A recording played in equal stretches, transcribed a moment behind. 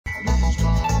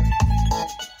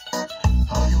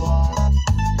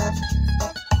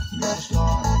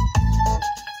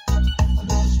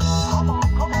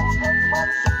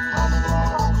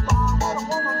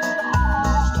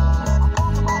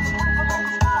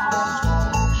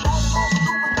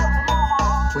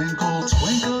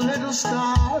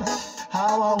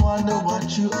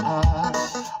are,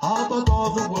 up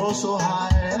above the world so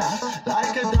high,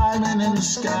 like a diamond in the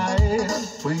sky.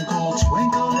 Twinkle,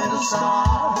 twinkle, little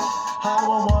star,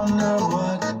 how I wonder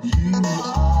what you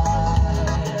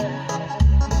are.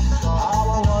 How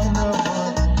I wonder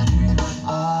what you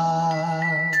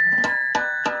are.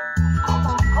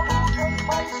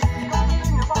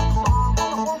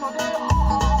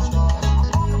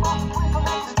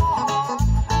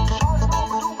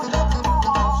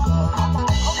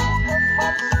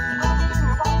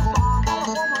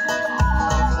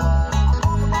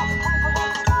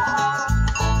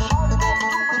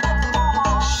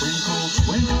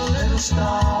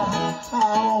 Star,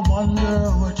 how I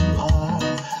wonder what you are,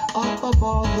 up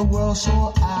above the world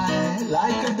so high,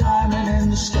 like a diamond in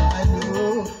the sky.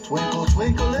 Twinkle,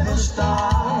 twinkle, little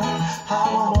star,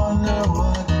 how I wonder